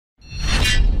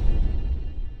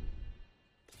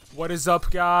What is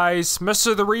up, guys?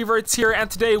 Mr. TheRevertz here, and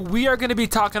today we are going to be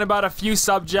talking about a few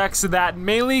subjects that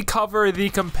mainly cover the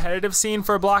competitive scene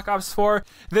for Black Ops 4.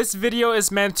 This video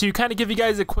is meant to kind of give you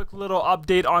guys a quick little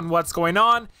update on what's going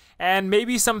on, and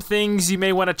maybe some things you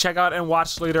may want to check out and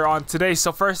watch later on today.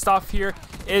 So first off here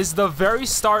is the very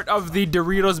start of the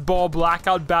Doritos Bowl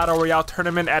Blackout Battle Royale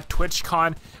tournament at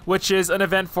TwitchCon, which is an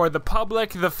event for the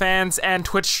public, the fans, and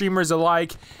Twitch streamers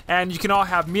alike. And you can all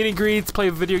have meet and greets, play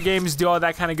video games, do all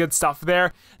that kind of good stuff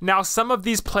there. Now, some of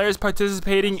these players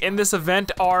participating in this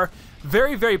event are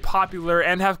very popular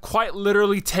and have quite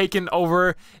literally taken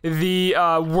over the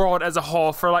world as a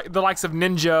whole, for like the likes of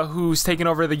Ninja, who's taken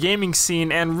over the gaming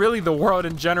scene and really the world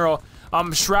in general.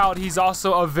 Shroud, he's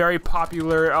also a very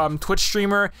popular Twitch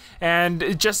streamer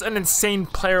and just an insane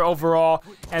player overall.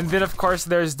 And then of course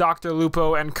there's Dr.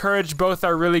 Lupo and Courage. Both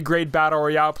are really great Battle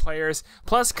Royale players.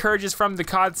 Plus Courage is from the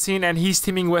COD scene and he's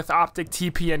teaming with Optic,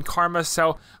 TP, and Karma.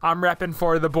 So I'm repping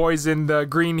for the boys in the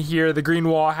green here, the green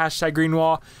wall, hashtag green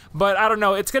wall. But I don't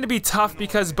know, it's going to be tough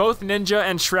because both Ninja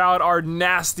and Shroud are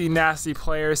nasty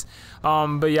players.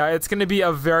 But yeah, it's going to be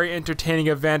a very entertaining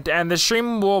event, and the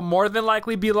stream will more than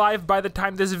likely be live by the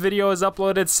time this video is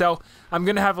uploaded, so I'm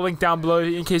going to have a link down below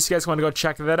in case you guys want to go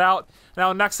check that out.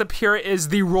 Now, next up here is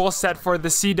the rule set for the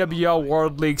CWL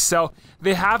World League. So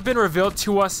they have been revealed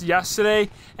to us yesterday,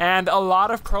 and a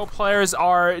lot of pro players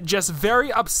are just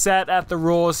very upset at the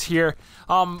rules here,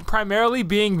 primarily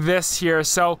being this here.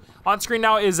 So on screen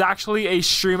now is actually a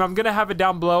stream. I'm gonna have it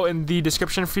down below in the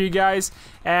description for you guys,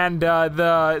 and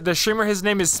the streamer, his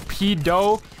name is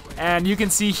P-Do, and you can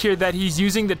see here that he's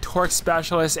using the Torque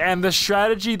Specialist, and the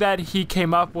strategy that he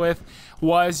came up with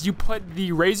was you put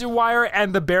the razor wire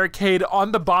and the barricade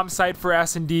on the bomb site for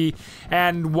S&D.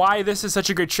 And why this is such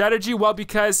a great strategy? Well,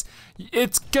 because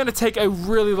it's gonna take a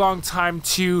really long time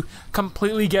to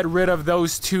completely get rid of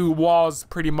those two walls,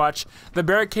 pretty much. The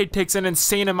barricade takes an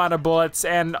insane amount of bullets,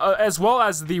 and as well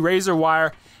as the razor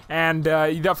wire. And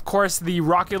of course the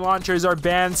rocket launchers are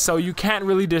banned, so you can't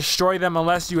really destroy them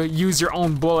unless you use your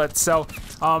own bullets. So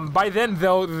by then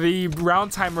though, the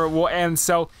round timer will end.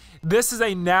 So this is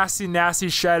a nasty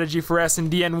strategy for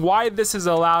S&D, and why this is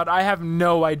allowed, I have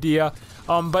no idea.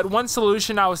 But one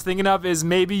solution I was thinking of is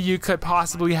maybe you could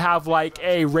possibly have like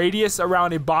a radius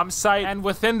around a bomb site, and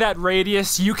within that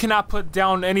radius you cannot put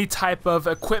down any type of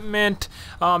equipment,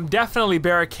 definitely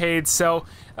barricades. So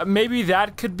maybe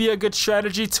that could be a good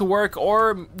strategy to work,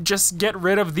 or just get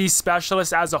rid of these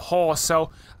specialists as a whole.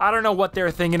 So I don't know what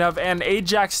they're thinking of. And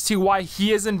Ajax too, why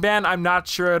he isn't banned, I'm not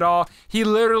sure at all. He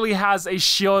literally has a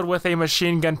shield with a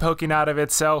machine gun poking out of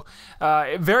it, so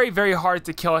very hard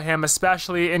to kill him,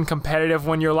 especially in competitive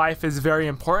when your life is very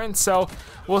important. So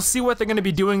we'll see what they're going to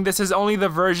be doing. This is only the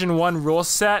version 1 rule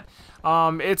set.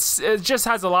 It just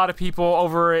has a lot of people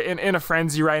over in a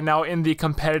frenzy right now in the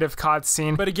competitive COD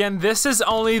scene. But again, this is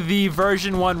only the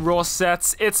version 1 rule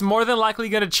sets. It's more than likely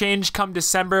going to change come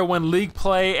December when League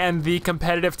Play and the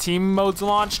competitive team modes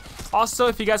launch. Also,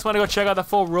 if you guys want to go check out the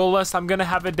full rule list, I'm going to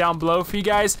have it down below for you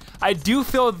guys. I do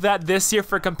feel that this year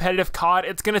for competitive COD,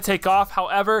 it's going to take off.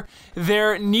 However,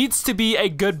 there needs to be a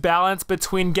good balance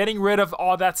between getting rid of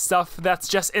all that stuff that's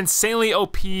just insanely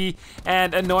OP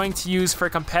and annoying to use for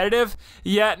competitive,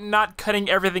 yet not cutting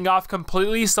everything off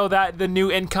completely so that the new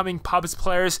incoming pubs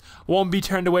players won't be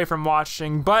turned away from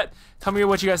watching. But tell me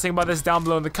what you guys think about this down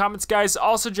below in the comments, guys.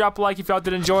 Also drop a like if y'all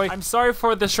did enjoy. I'm sorry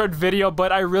for the short video,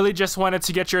 but I really just wanted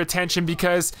to get your attention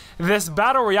because this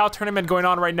Battle Royale tournament going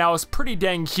on right now is pretty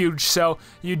dang huge, so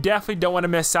you definitely don't want to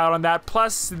miss out on that.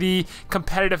 Plus the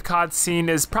competitive COD scene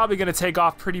is probably going to take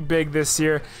off pretty big this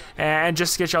year, and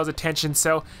just get y'all's attention.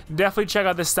 So definitely check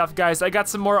out this stuff, guys. I got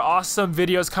some more awesome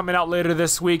videos coming out later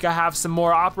this week. I have some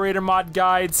more operator mod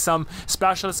guides, some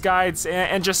specialist guides,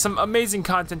 and just some amazing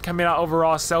content coming out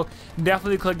overall. So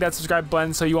definitely click that subscribe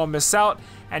button so you won't miss out.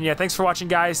 And yeah, thanks for watching,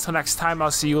 guys. Till next time,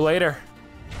 I'll see you later.